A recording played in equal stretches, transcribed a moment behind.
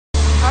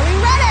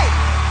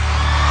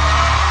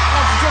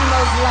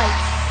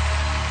lights.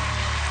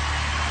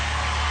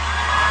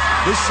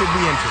 This should be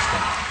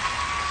interesting.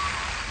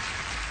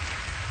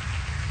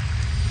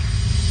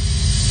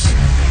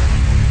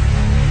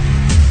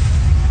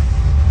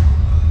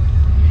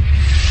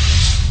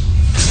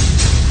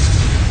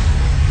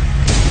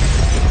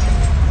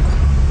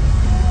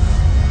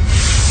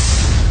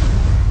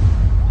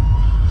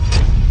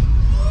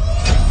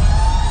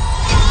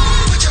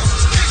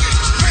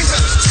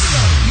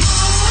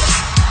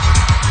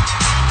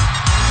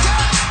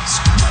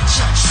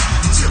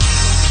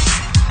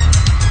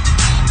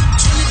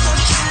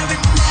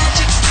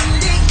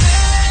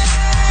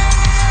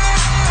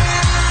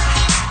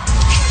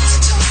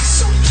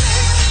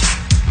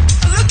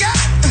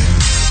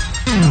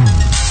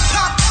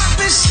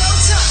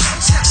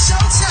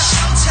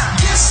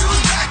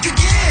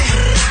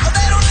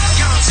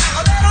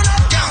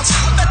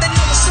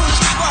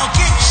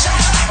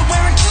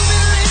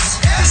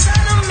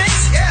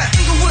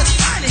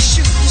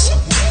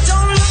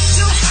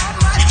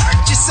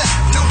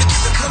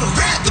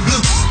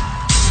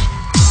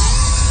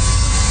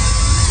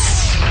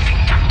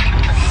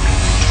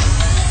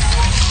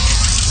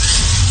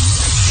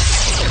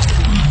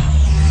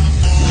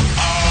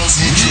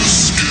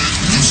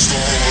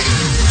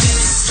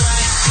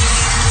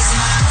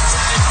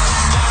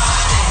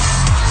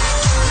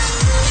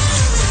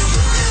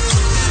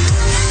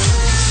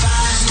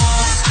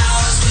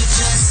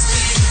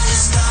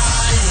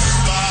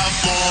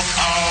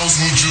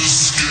 We're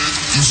just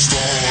getting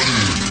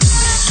started.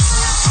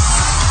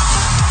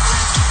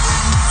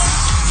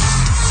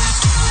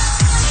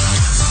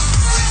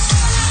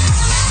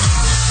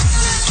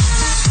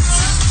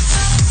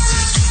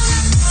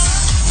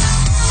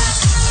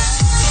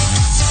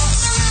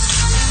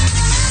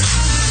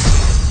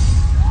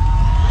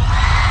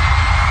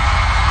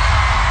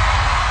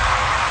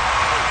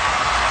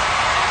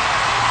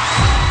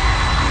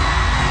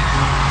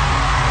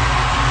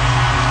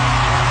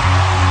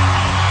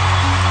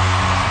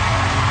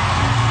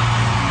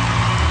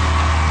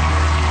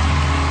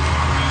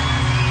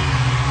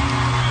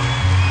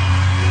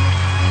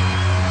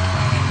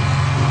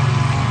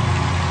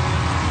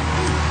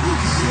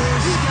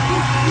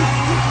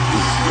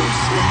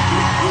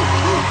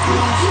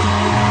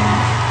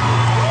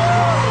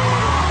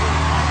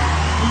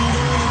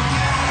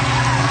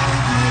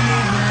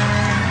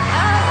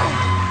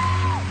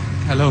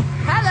 Hello.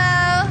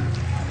 Hello.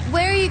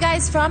 Where are you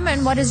guys from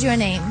and what is your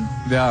name?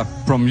 We are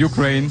from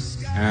Ukraine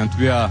and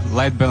we are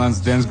Light Balance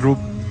Dance Group.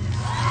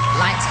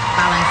 Light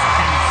Balance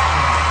Dance.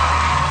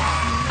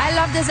 I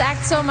love this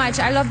act so much.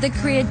 I love the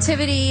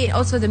creativity,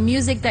 also the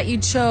music that you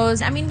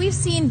chose. I mean, we've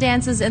seen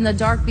dances in the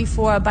dark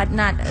before, but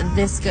not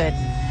this good.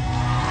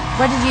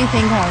 What did you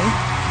think, Holly?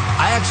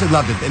 I actually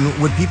loved it. And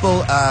what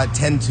people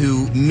tend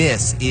to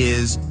miss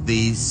is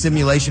the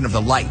simulation of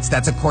the lights.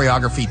 That's a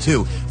choreography,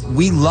 too.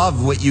 We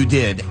love what you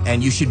did,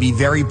 and you should be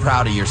very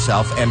proud of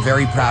yourself and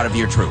very proud of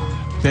your troupe.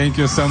 Thank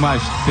you so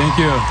much. Thank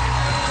you.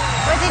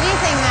 What did you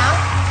think, Mel?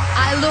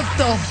 I loved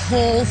the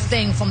whole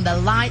thing, from the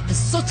light, the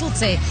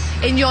subtlety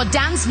in your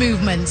dance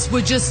movements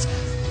were just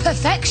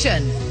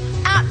perfection.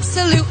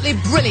 Absolutely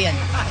brilliant.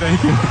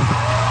 Thank you.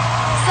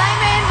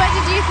 Simon, what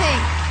did you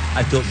think?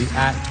 I thought the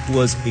act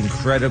was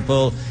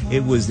incredible.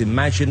 It was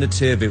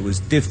imaginative. It was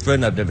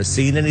different. I've never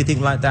seen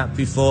anything like that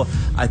before.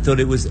 I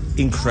thought it was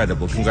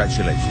incredible.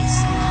 Congratulations.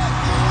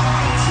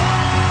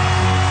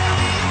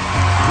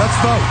 Let's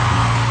vote.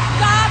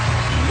 Stop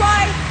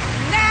right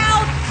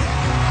now.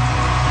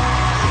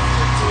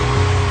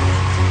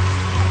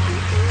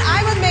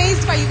 I'm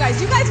amazed by you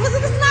guys. You guys,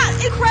 wasn't this not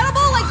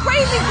incredible? Like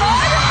crazy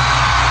good?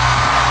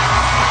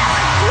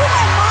 You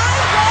don't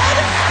mind good?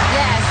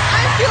 Yes.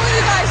 I'm feeling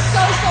you guys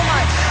so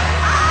much.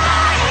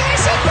 Here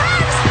she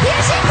comes!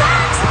 Here she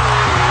comes!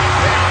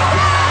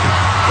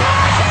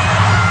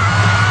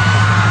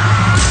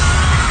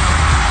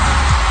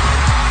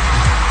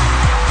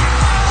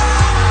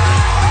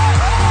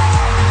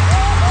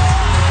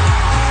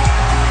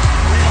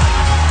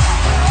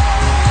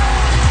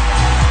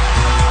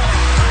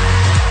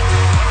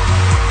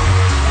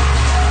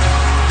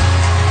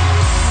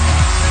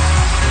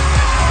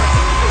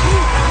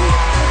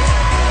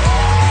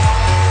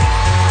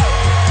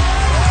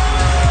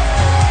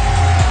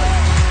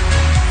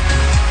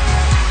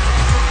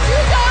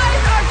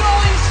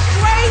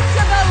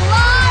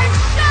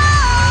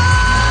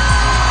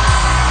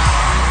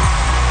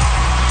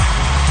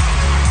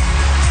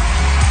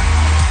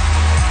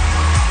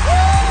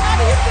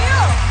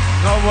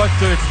 What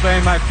to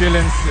explain my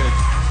feelings.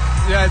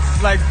 Yeah,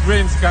 it's like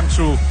dreams come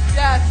true.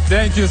 Yes.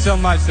 Thank you so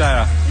much,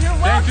 Sarah. You're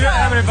welcome. Thank you,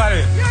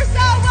 everybody. You're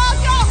so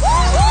welcome.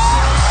 Woo-hoo!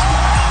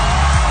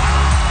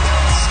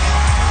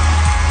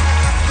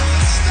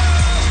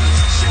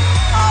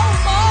 Oh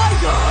my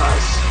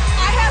gosh.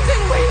 I have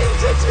been waiting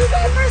to do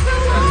that for so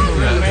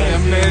long. Yeah,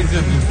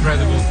 amazing,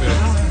 incredible film.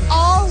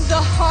 All the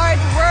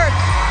hard work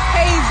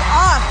pays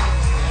off.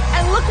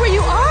 And look where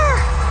you are.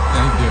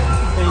 Thank you.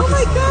 Oh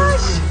my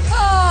gosh.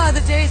 Oh,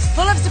 the day is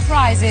full of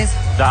surprises.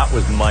 That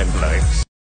was mind-blowing.